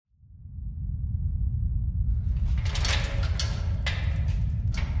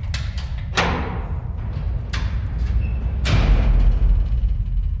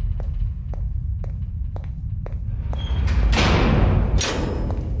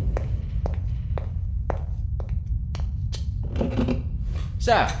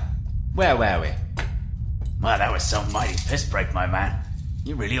So, where were we? Well, that was some mighty piss break, my man.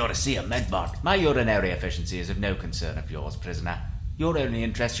 You really ought to see a medbot. My ordinary efficiency is of no concern of yours, prisoner. Your only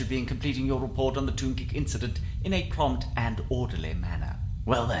interest should be in completing your report on the Toongick incident in a prompt and orderly manner.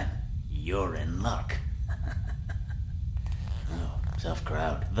 Well then, you're in luck. Oh, tough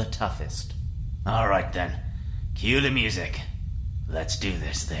crowd. The toughest. All right then, cue the music. Let's do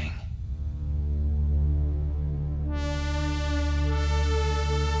this thing.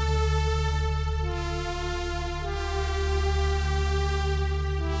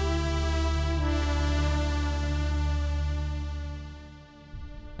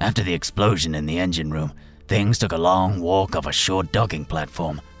 After the explosion in the engine room, things took a long walk off a short docking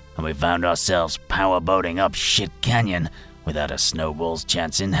platform, and we found ourselves powerboating up Shit Canyon without a snowball's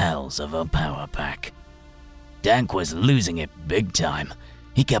chance in hells of a power pack. Dank was losing it big time.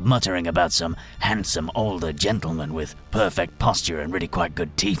 He kept muttering about some handsome older gentleman with perfect posture and really quite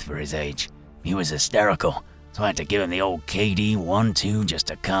good teeth for his age. He was hysterical, so I had to give him the old KD 1-2 just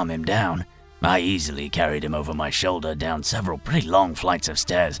to calm him down. I easily carried him over my shoulder down several pretty long flights of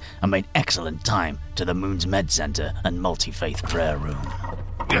stairs and made excellent time to the Moon's Med Center and Multi-Faith Prayer Room.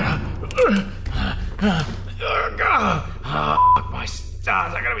 My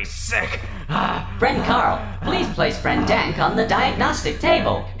stars, I'm gonna be sick. Friend Karl, please place friend Dank on the diagnostic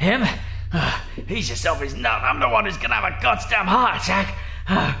table. Him? He's a selfish nut. I'm the one who's gonna have a goddamn heart attack.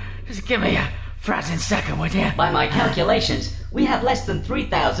 Just give me a frazzing second, would you? By my calculations, we have less than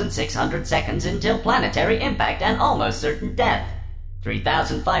 3,600 seconds until planetary impact and almost certain death.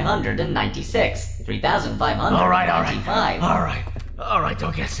 3,596. 3,595. All right,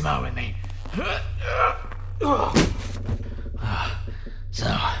 don't get smart with me.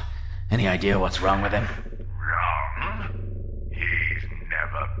 So, any idea what's wrong with him? Wrong? He's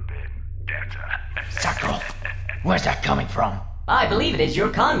never been better. Sacral, where's that coming from? I believe it is your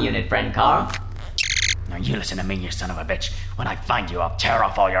comm unit, friend Karl. Now you listen to me, you son of a bitch. When I find you, I'll tear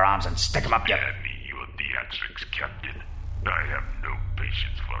off all your arms and stick them up your... Spare me your theatrics, Captain. I have no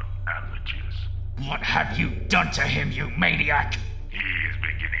patience for amateurs. What have you done to him, you maniac? He is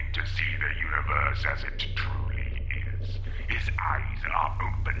beginning to see the universe as it truly is. His eyes are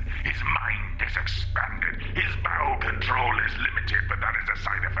open. His mind is expanded. His bowel control is limited, but that is a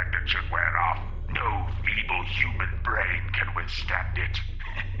side effect that should wear off. No feeble human brain can withstand it.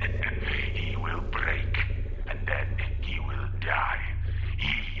 He will break, and then he will die.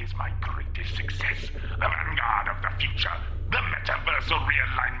 He is my greatest success, the vanguard of the future, the metaversal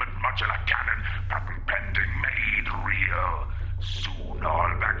realignment modular cannon, patent pending, made real. Soon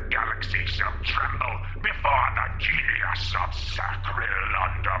all the galaxy shall tremble before the genius of Sacril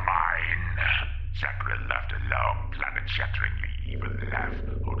undermine. Sacril laughed a long, planet-shatteringly evil laugh,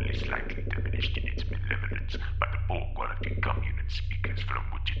 only slightly diminished in its malevolence by the poor-quality communist speakers from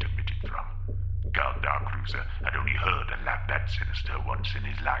which it emitted from. Karl Darkcruzer had only heard a laugh that sinister once in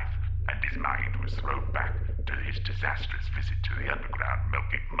his life, and his mind was thrown back to his disastrous visit to the underground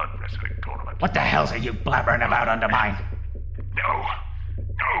milking mud wrestling tournament. What the hell's are you blabbering about, Undermine? No.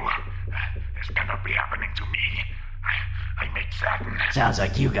 This cannot be happening to me. I make certain. Sounds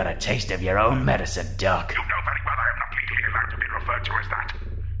like you got a taste of your own medicine, Doc. You know very well I am not legally allowed to be referred to as that.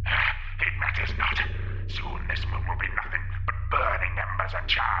 It matters not. Soon this moon will be nothing but burning embers and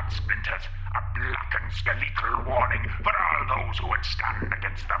charred splinters. A black and skeletal warning for all those who would stand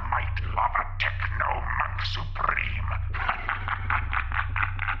against the might of a techno-monk supreme.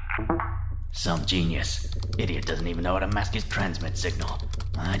 Some genius. Idiot doesn't even know how to mask his transmit signal.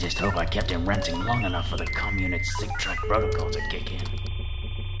 I just hope I kept him ranting long enough for the communist's sig-track protocol to kick in.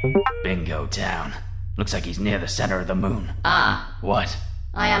 Bingo town. Looks like he's near the center of the moon. Ah. What?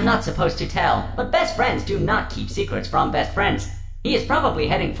 I am not supposed to tell, but best friends do not keep secrets from best friends. He is probably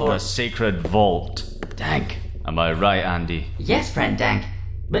heading for... The secret vault. Dank. Am I right, Andy? Yes, friend Dank.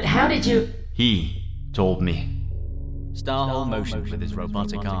 But how did you... He told me. Starhole motioned with his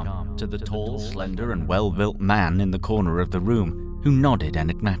robotic arm to the tall, slender, and well-built man in the corner of the room, who nodded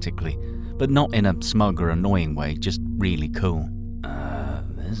enigmatically, but not in a smug or annoying way, just really cool.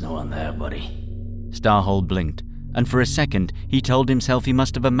 There's no one there, buddy. Starhole blinked, and for a second he told himself he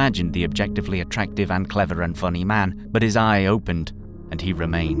must have imagined the objectively attractive and clever and funny man, but his eye opened, and he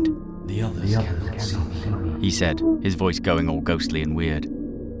remained. The others cannot see me, he said, his voice going all ghostly and weird.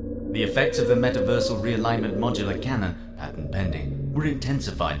 The effects of the metaversal realignment modular cannon, patent pending, were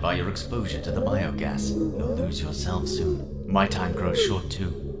intensified by your exposure to the biogas. You'll lose yourself soon. My time grows short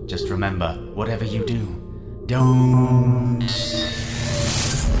too. Just remember, whatever you do, don't...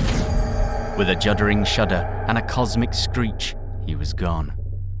 With a juddering shudder and a cosmic screech, he was gone.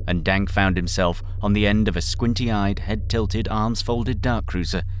 and Dank found himself on the end of a squinty-eyed, head-tilted, arms-folded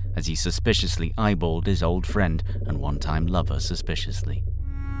Darkcruzer as he suspiciously eyeballed his old friend and one-time lover suspiciously.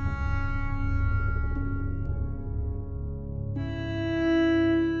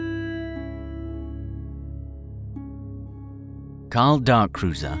 Karl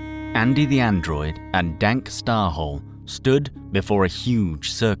Darkcruzer, Andy the android, and Dank Starhole stood before a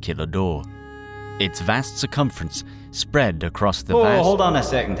huge circular door. Its vast circumference spread across the vast... hold on a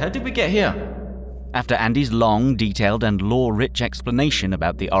second. How did we get here? After Andy's long, detailed, and lore-rich explanation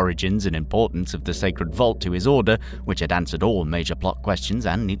about the origins and importance of the Sacred Vault to his order, which had answered all major plot questions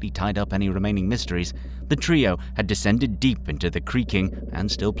and neatly tied up any remaining mysteries, the trio had descended deep into the creaking,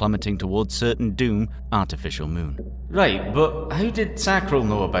 and still plummeting towards certain doom, artificial moon. Right, but how did Sacral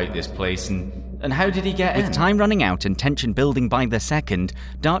know about this place, and how did he get in? With time running out and tension building by the second,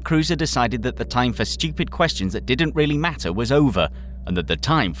 Darkcruzer decided that the time for stupid questions that didn't really matter was over, and that the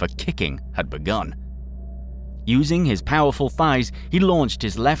time for kicking had begun. Using his powerful thighs, he launched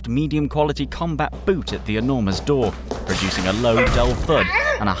his left medium-quality combat boot at the enormous door, producing a low, dull thud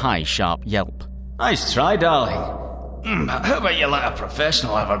and a high, sharp yelp. Nice try, darling. How about you let a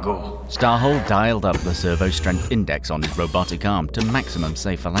professional have a go? Starhole dialed up the servo strength index on his robotic arm to maximum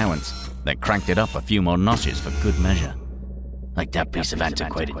safe allowance, then cranked it up a few more notches for good measure. Like that piece of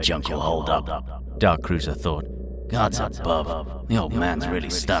antiquated junk will hold up, Darkcruzer thought. Gods above, the old man's really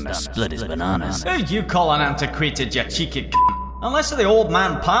starting to split his bananas. Who you calling antiquated, you cheeky c***? Unless the old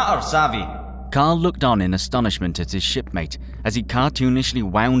man Patter, savvy. Karl looked on in astonishment at his shipmate as he cartoonishly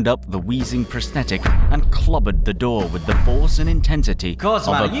wound up the wheezing prosthetic and clobbered the door with the force and intensity Gods,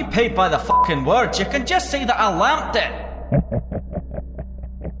 of man, you paid by the fucking word. You can just say that I lamped it.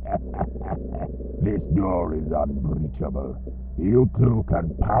 This door is unbreachable. You two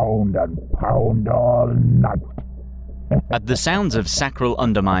can pound and pound all night. At the sounds of Sacral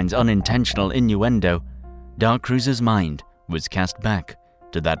Undermine's unintentional innuendo, Darkcruzer's mind was cast back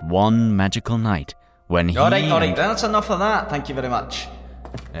to that one magical night when he... Alright, that's enough of that, thank you very much.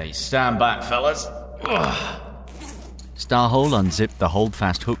 Hey, stand back, fellas. Starhole unzipped the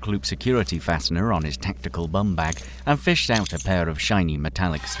hold-fast hook-loop security fastener on his tactical bum bag and fished out a pair of shiny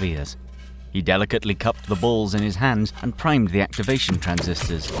metallic spheres. He delicately cupped the balls in his hands and primed the activation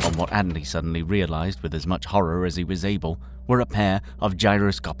transistors on what Andy suddenly realized with as much horror as he was able were a pair of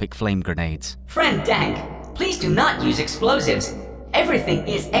gyroscopic flame grenades. Friend Dank, please do not use explosives. Everything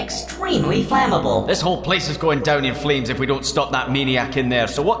is extremely flammable. This whole place is going down in flames if we don't stop that maniac in there,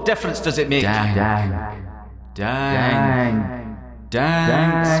 so what difference does it make? Dang,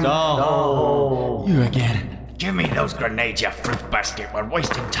 Starhole. You again. Give me those grenades, you fruit basket. We're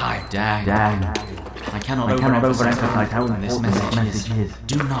wasting time. Dang. I cannot overemphasize how important this message is.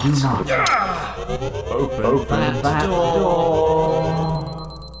 Do not. Open that door.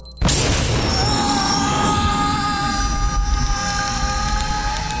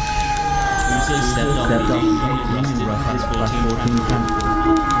 Stepped off the rusted +14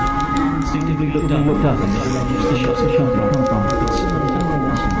 transport. Instinctively looked up and the shots had come from.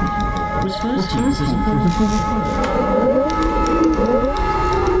 Was first used as a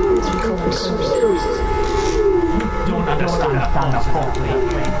don't understand a properly.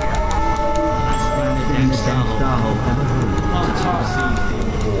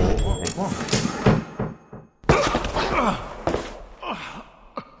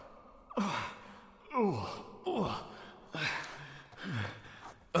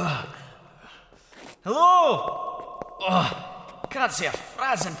 Hello? Can't see a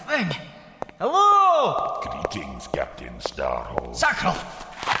frazzing thing. Hello? Greetings, Captain Starhole. Sacral!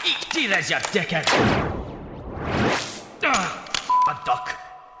 Eat there's your dickhead! A duck.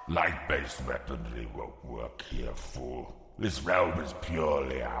 Light-based weaponry won't work here, fool. This realm is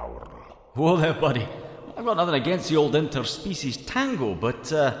purely our. Whoa there, buddy. I've got nothing against the old interspecies tango, but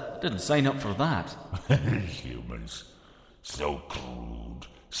didn't sign up for that. Humans. So crude,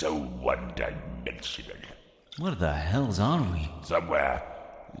 so one-dimensional. Where the hells are we? Somewhere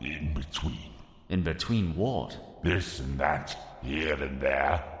in between. In between what? This and that, here and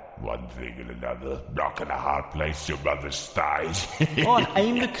there, one thing and another, knocking a hard place your mother's thighs. Oh, and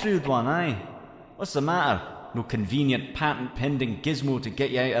I'm the crude one, aye. What's the matter? No convenient patent-pending gizmo to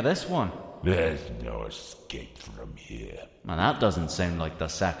get you out of this one? There's no escape from here. Man, that doesn't sound like the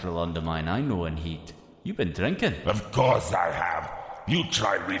Sacral Undermine I know and heat. You've been drinking. Of course I have. You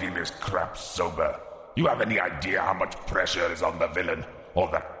try reading this crap sober. You have any idea how much pressure is on the villain? All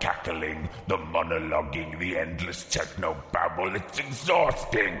the cackling, the monologuing, the endless techno-babble, it's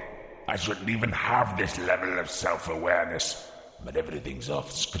exhausting. I shouldn't even have this level of self-awareness. But everything's off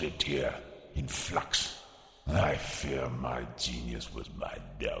script here, in flux. I fear my genius was my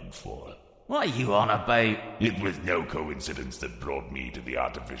downfall. What are you on about? It was no coincidence that brought me to the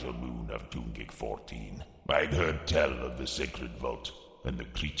artificial moon of Toongick 14. I'd heard tell of the sacred vault and the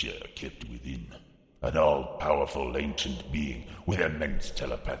creature kept within. An all-powerful ancient being with immense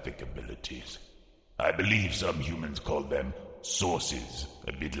telepathic abilities. I believe some humans call them sources,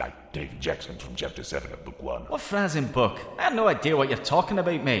 a bit like David Jackson from Chapter 7 of Book 1. What phrasing book? I have no idea what you're talking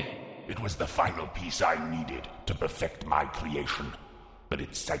about, mate. It was the final piece I needed to perfect my creation. But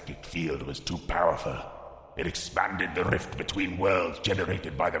its psychic field was too powerful. It expanded the rift between worlds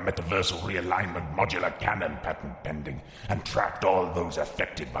generated by the metaversal realignment modular cannon patent pending, and trapped all those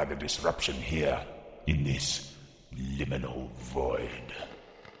affected by the disruption here, in this liminal void.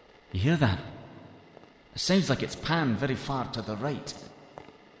 You hear that? It sounds like it's panned very far to the right.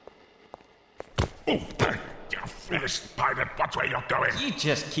 Oh, you finished, pilot. Watch where you're going. You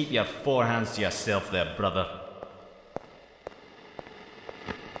just keep your four hands to yourself there, brother.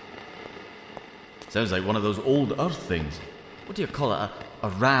 Sounds like one of those old Earth things. What do you call it? A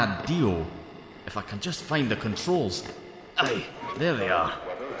radio? If I can just find the controls. Aye, there they are.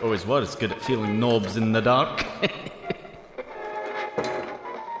 Always was good at feeling knobs in the dark. The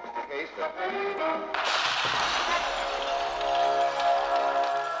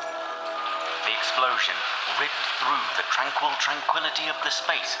explosion ripped through the tranquility of the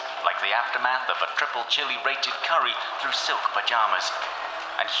space, like the aftermath of a triple chili rated curry through silk pajamas.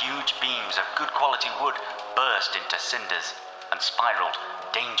 And huge beams of good quality wood burst into cinders and spiraled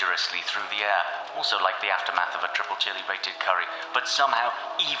dangerously through the air, also like the aftermath of a triple chili rated curry, but somehow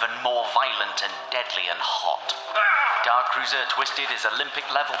even more violent and deadly and hot. Darkcruzer twisted his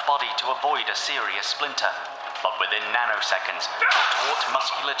Olympic-level body to avoid a serious splinter, but within nanoseconds, the taut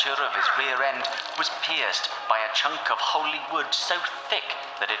musculature of his rear end was pierced by a chunk of holy wood so thick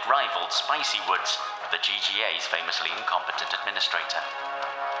that it rivaled Spicy Woods, the GGA's famously incompetent administrator.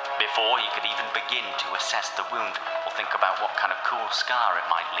 Before he could even begin to assess the wound or think about what kind of cool scar it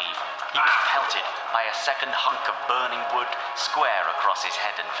might leave, he was pelted by a second hunk of burning wood square across his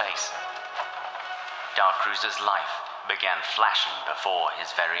head and face. Darkcruzer's life began flashing before his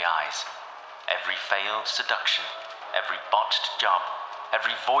very eyes. Every failed seduction, every botched job,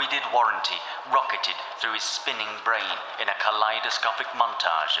 every voided warranty rocketed through his spinning brain in a kaleidoscopic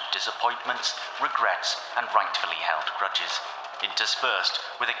montage of disappointments, regrets, and rightfully held grudges, interspersed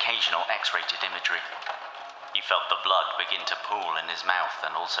with occasional X-rated imagery. He felt the blood begin to pool in his mouth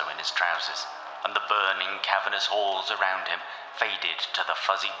and also in his trousers, and the burning, cavernous halls around him faded to the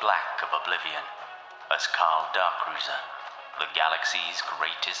fuzzy black of oblivion, as Karl Darkcruzer, the galaxy's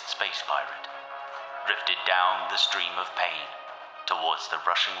greatest space pirate, drifted down the stream of pain towards the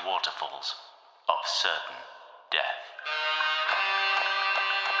rushing waterfalls of certain death.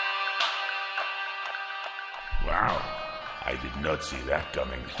 Wow, I did not see that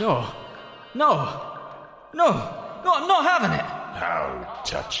coming. No, I'm not having it. How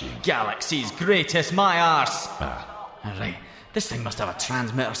touching. Galaxy's greatest, my arse. Alright, this thing must have a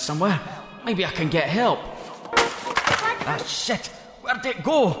transmitter somewhere. Maybe I can get help. Ah, shit, where'd it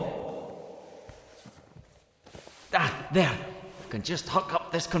go? Ah, there. I can just hook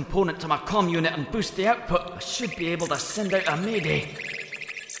up this component to my comm unit and boost the output. I should be able to send out a mayday.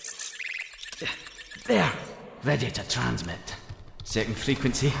 There, ready to transmit. Setting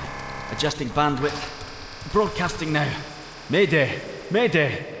frequency, adjusting bandwidth, broadcasting now. Mayday,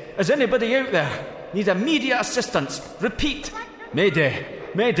 mayday, is anybody out there? Need immediate assistance. Repeat. Mayday,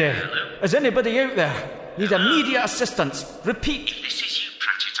 mayday, is anybody out there? Need immediate assistance. Repeat. If this is you,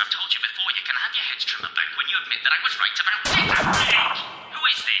 Pratchett, I've told you before, you can have your head trimmed back when you admit that I was right about it. Who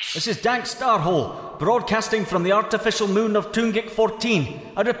is this? This is Darkcruzer, broadcasting from the artificial moon of Toongick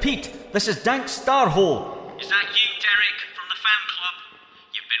 14. I repeat, this is Darkcruzer. Is that you, Derek, from the fan club?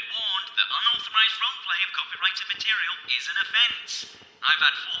 You've been warned that unauthorized roleplay of copyrighted material is an offence. I've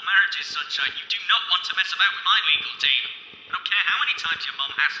had 4 marriages, sunshine. You do not want to mess about with my legal team. I don't care how many times your mum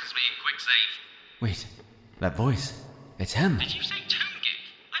hassles me in quick save. Wait, that voice. It's him. Did you say Toongick?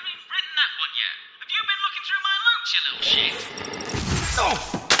 I haven't even written that one yet. Have you been looking through my notes, you little shit?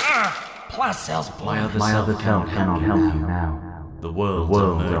 Plasma cells blown. My other self cannot help you now. The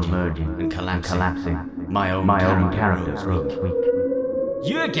worlds are merging and collapsing. My own character grows weak.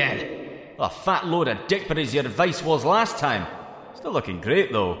 You again? A fat load of dickberries your advice was last time. Still looking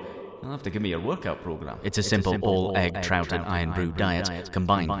great, though. You'll have to give me your workout program. It's a simple all-egg, trout and iron brew diet,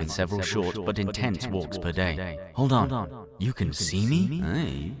 combined with several short but intense walks per day. Hold on. You can see me?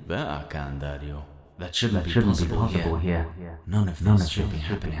 Aye, bet I can, Daddy-o. That shouldn't be possible here. None of this should be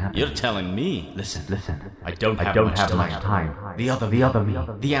happening. You're telling me? Listen. I don't have much time. The other me.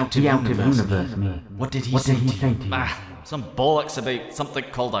 The out-of-universe me. What did he say to you? Some bollocks about something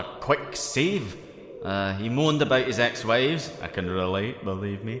called a quick save. He moaned about his ex-wives. I can relate,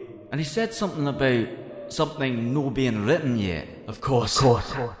 believe me. And he said something about something no being written yet. Of course.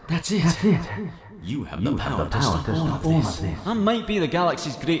 That's it. You have the power to stop all of this. I might be the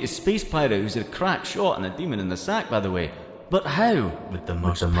galaxy's greatest space pirate who's a crack shot and a demon in the sack, by the way. But how? With the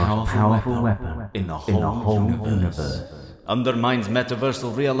most powerful weapon in the whole universe. Undermines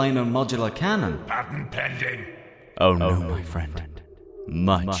metaversal realigner modular cannon. Patent pending. Oh no, my friend.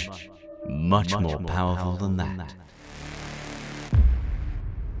 Much more powerful than that.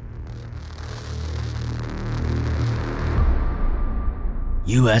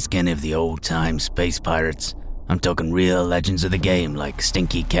 You ask any of the old-time space pirates, I'm talking real legends of the game like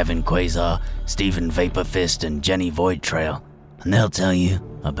Stinky Kevin Quasar, Stephen Vaporfist, and Jenny Void Trail, and they'll tell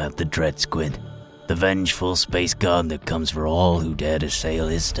you about the Dread Squid, the vengeful space god that comes for all who dare to sail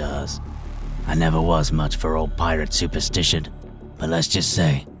his stars. I never was much for old pirate superstition, but let's just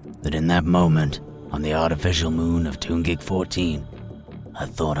say that in that moment, on the artificial moon of Toongick 14, I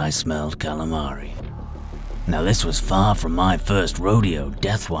thought I smelled calamari. Now this was far from my first rodeo,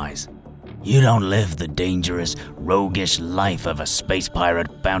 death-wise. You don't live the dangerous, roguish life of a space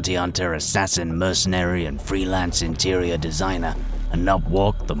pirate, bounty hunter, assassin, mercenary, and freelance interior designer, and not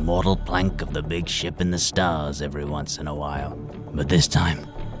walk the mortal plank of the big ship in the stars every once in a while. But this time,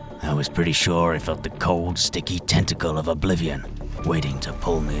 I was pretty sure I felt the cold, sticky tentacle of oblivion waiting to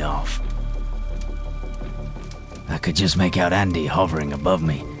pull me off. I could just make out Andy hovering above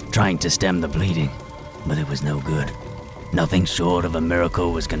me, trying to stem the bleeding. But it was no good. Nothing short of a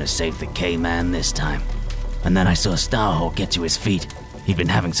miracle was gonna save the K-Man this time. And then I saw Starhawk get to his feet. He'd been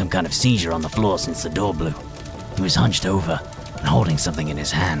having some kind of seizure on the floor since the door blew. He was hunched over and holding something in his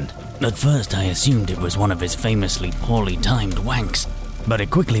hand. At first I assumed it was one of his famously poorly timed wanks, but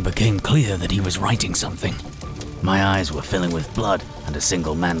it quickly became clear that he was writing something. My eyes were filling with blood and a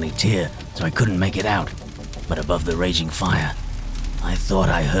single manly tear, so I couldn't make it out. But above the raging fire, I thought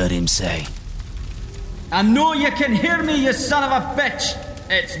I heard him say, I know you can hear me, you son of a bitch!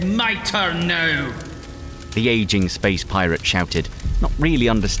 It's my turn now! The aging space pirate shouted, not really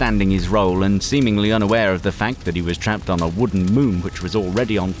understanding his role and seemingly unaware of the fact that he was trapped on a wooden moon which was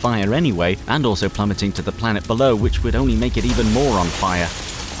already on fire anyway, and also plummeting to the planet below, which would only make it even more on fire.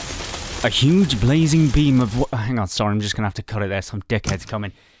 A huge blazing beam of hang on, sorry, I'm just gonna have to cut it there, some dickhead's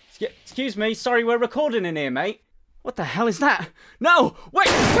coming. Excuse me, sorry, we're recording in here, mate. What the hell is that? No! Wait!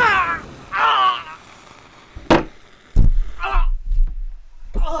 Ah! Ah!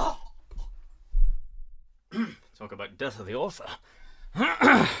 Talk about death of the author.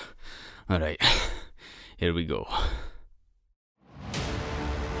 Alright, here we go.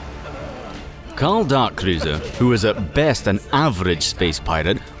 Karl Darkcruzer, who was at best an average space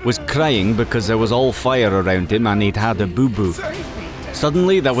pirate, was crying because there was all fire around him and he'd had a boo-boo.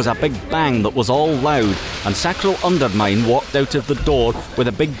 Suddenly there was a big bang that was all loud, and Sacral Undermine walked out of the door with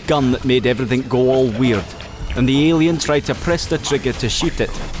a big gun that made everything go all weird, and the alien tried to press the trigger to shoot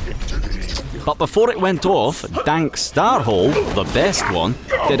it. But before it went off, Dank Starhole, the best one,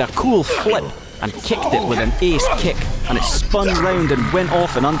 did a cool flip and kicked it with an ace kick, and it spun round and went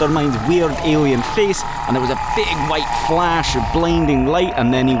off in Undermine's weird alien face, and there was a big white flash of blinding light,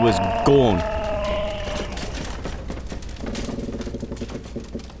 and then he was gone.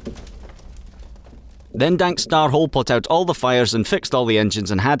 Then Dank Starhole put out all the fires and fixed all the engines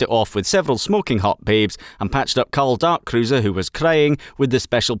and had it off with several smoking hot babes and patched up Karl Darkcruzer, who was crying, with the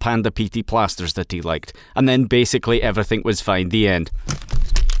special Panda PT plasters that he liked. And then basically everything was fine. The end.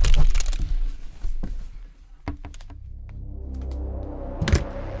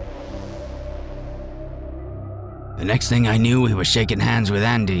 The next thing I knew, we were shaking hands with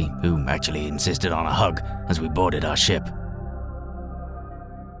Andy, who actually insisted on a hug as we boarded our ship.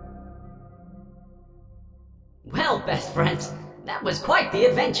 Well, best friends, that was quite the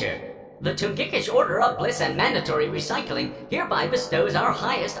adventure. The Toongickish Order of Bliss and Mandatory Recycling hereby bestows our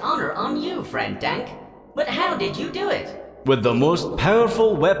highest honor on you, friend Dank. But how did you do it? With the most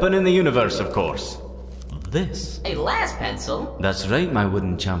powerful weapon in the universe, of course. This. A las pencil? That's right, my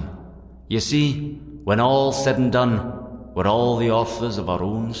wooden chum. You see, when all's said and done, we're all the authors of our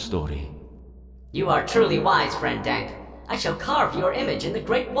own story. You are truly wise, friend Dank. I shall carve your image in the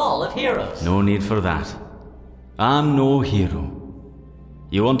Great Wall of Heroes. No need for that. I'm no hero.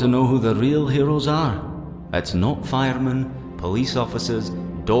 You want to know who the real heroes are? It's not firemen, police officers,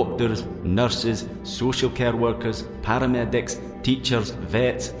 Doctors, nurses, social care workers, paramedics, teachers,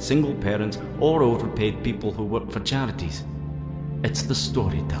 vets, single parents, or overpaid people who work for charities. It's the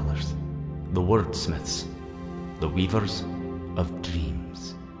storytellers, the wordsmiths, the weavers of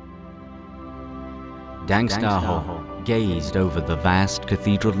dreams. Darkcruzer Hall gazed over the vast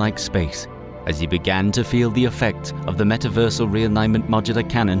cathedral-like space as he began to feel the effects of the metaversal realignment modular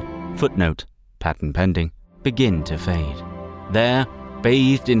cannon, footnote, patent pending, begin to fade. There,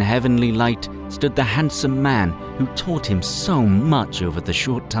 bathed in heavenly light, stood the handsome man who taught him so much over the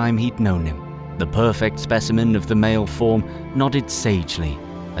short time he'd known him. The perfect specimen of the male form nodded sagely,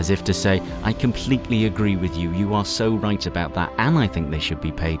 as if to say, I completely agree with you, you are so right about that, and I think they should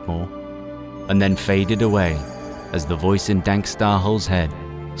be paid more. And then faded away, as the voice in Darkcruzer Hall's head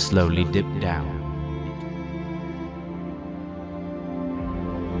slowly dipped down.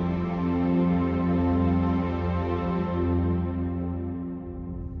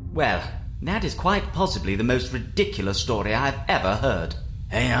 Well, that is quite possibly the most ridiculous story I've ever heard.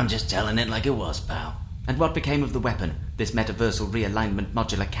 Hey, I'm just telling it like it was, pal. And what became of the weapon, this metaversal realignment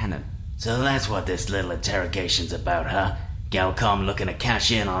modular cannon? So that's what this little interrogation's about, huh? Galcom looking to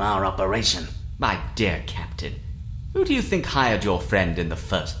cash in on our operation. My dear Captain, who do you think hired your friend in the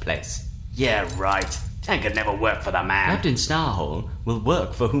first place? Yeah, right. Tank could never work for the man. Captain Starhole will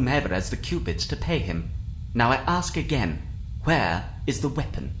work for whomever has the cupids to pay him. Now I ask again, where is the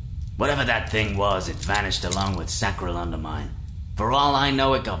weapon? Whatever that thing was, it vanished along with Sacral Undermine. For all I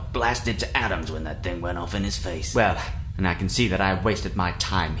know, it got blasted to atoms when that thing went off in his face. Well, and I can see that I have wasted my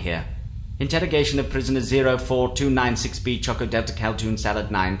time here. Interrogation of prisoner 04296B Choco Delta Caltoon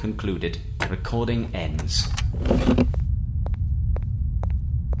Salad 9 concluded. Recording ends.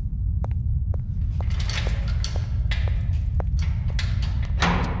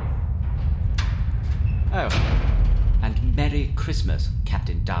 Oh, and Merry Christmas,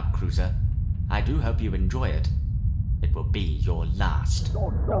 Captain Darkcruzer. I do hope you enjoy it. It will be your last.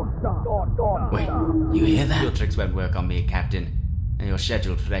 Wait, you hear that? Your tricks won't work on me, Captain, and you're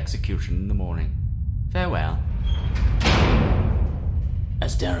scheduled for execution in the morning. Farewell.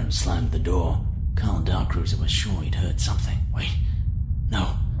 As Darren slammed the door, Karl and Darkcruzer was sure he'd heard something. Wait,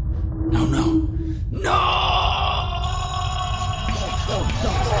 no.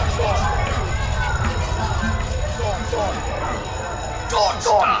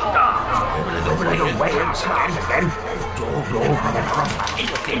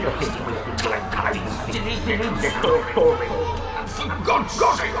 For God's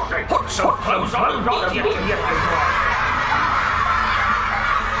sake, put some clothes on,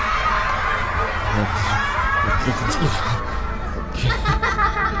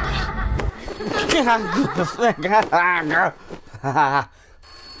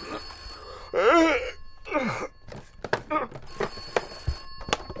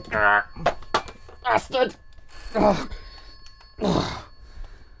 Bastard! Oh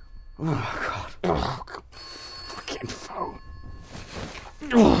God. Fucking phone.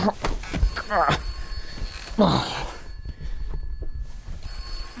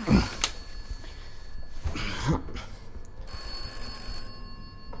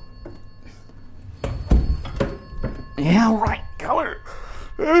 Yeah, all right, go.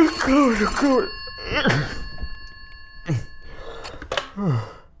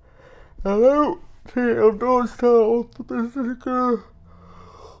 Hello, tldawnstar optimistic.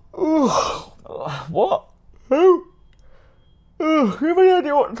 What? Who? You have any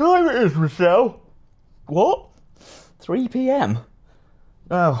idea what time it is, Michelle? What? 3 p.m?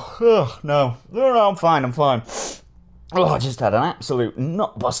 No, I'm fine. I just had an absolute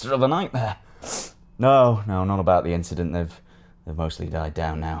nutbuster of a nightmare. No, not about the incident. They've mostly died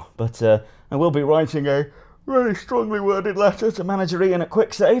down now. But I will be writing a very strongly worded letter to Manager Ian at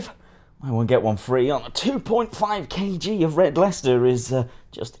QuickSave. I won't get one free on a 2.5 kg of Red Leicester is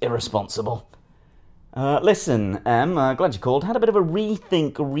just irresponsible. Listen, glad you called. Had a bit of a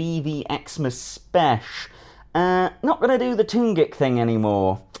rethink the Xmas spesh. Not going to do the Toongick thing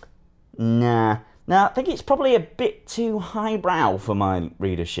anymore. Nah, I think it's probably a bit too highbrow for my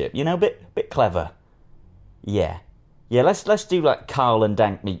readership. You know, bit clever. Yeah, let's do like Karl and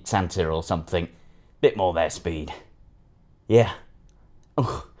Dank meet Santa or something. Bit more their speed. Yeah.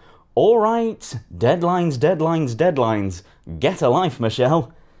 Ugh. All right. Deadlines. Get a life,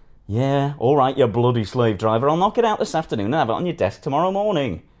 Michelle. Yeah, all right, you bloody slave driver. I'll knock it out this afternoon and have it on your desk tomorrow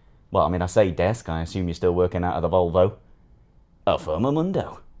morning. Well, I mean, I say desk. I assume you're still working out of the Volvo. A firma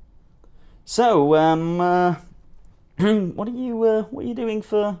mundo. So, what are you doing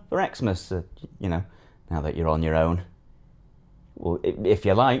for Xmas? You know, now that you're on your own. Well, if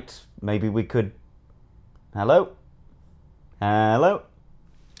you liked, maybe we could. Hello.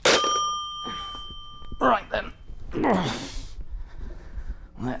 Right then.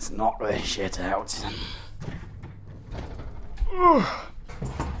 Let's knock this shit out.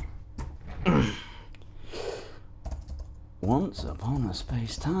 Once upon a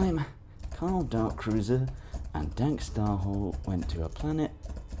space-time, Karl Darkcruzer and Dank Starhole went to a planet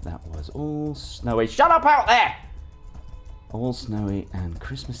that was all snowy. Shut up out there! All snowy and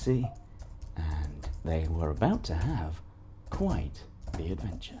Christmassy, and they were about to have quite the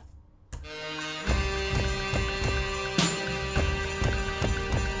adventure.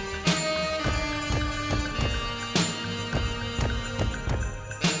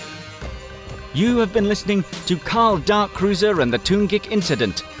 You have been listening to Karl Darkcruzer and the Toongick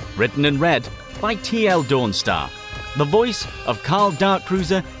Incident, written and read by tldawnstar. The voice of Karl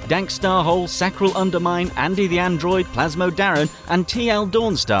Darkcruzer, Dank Starhole, Sacral Undermine, Andy the Android, Plasmo Darren, and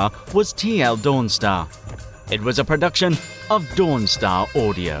tldawnstar was tldawnstar. It was a production of Dawnstar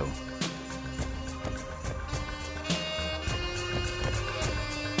Audio.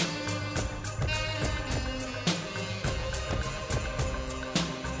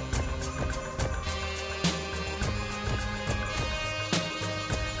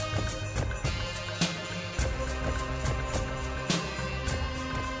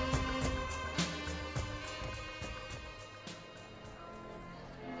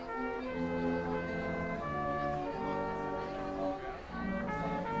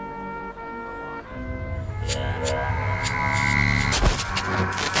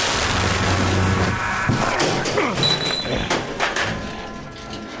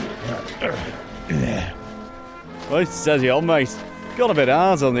 Well, says you're, mate. Got a bit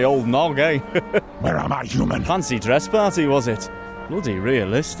hard on the old nog, eh? Where am I, human? Fancy dress party, was it? Bloody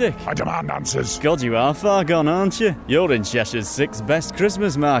realistic. I demand answers. God, you are far gone, aren't you? You're in Cheshire's 6th best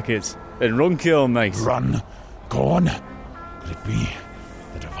Christmas market. In Runcorn, mate. Run. Corn. Could it be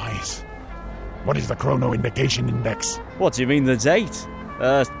the device? What is the chrono indication index? What do you mean the date?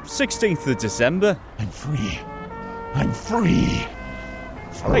 16th of December. I'm free. I'm free.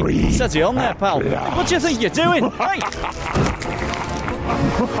 Free. Hey, set it on there, pal. What do you think you're doing? Hey!